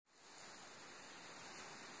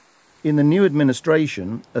In the new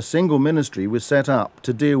administration, a single ministry was set up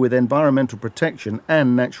to deal with environmental protection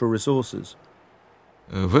and natural resources.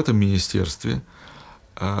 В этом министерстве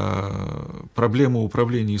проблемы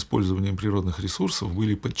управления использованием природных ресурсов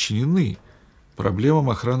были подчинены проблемам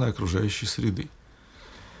охраны окружающей среды.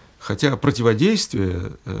 Хотя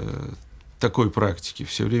противодействие такой практике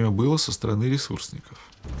все время было со стороны ресурсников.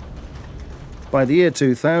 By the year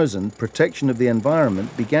 2000, protection of the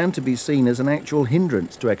environment began to be seen as an actual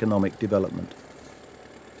hindrance to economic development.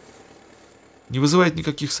 Не вызывает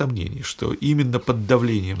никаких сомнений, что именно под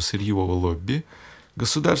давлением сырьевого лобби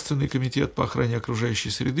Государственный комитет по охране окружающей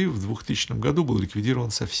среды в 2000 году был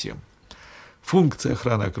ликвидирован совсем. Функции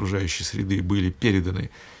охраны окружающей среды были переданы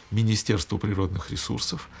Министерству природных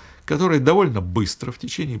ресурсов, которое довольно быстро, в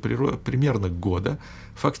течение примерно года,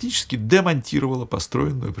 фактически демонтировало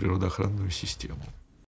построенную природоохранную систему.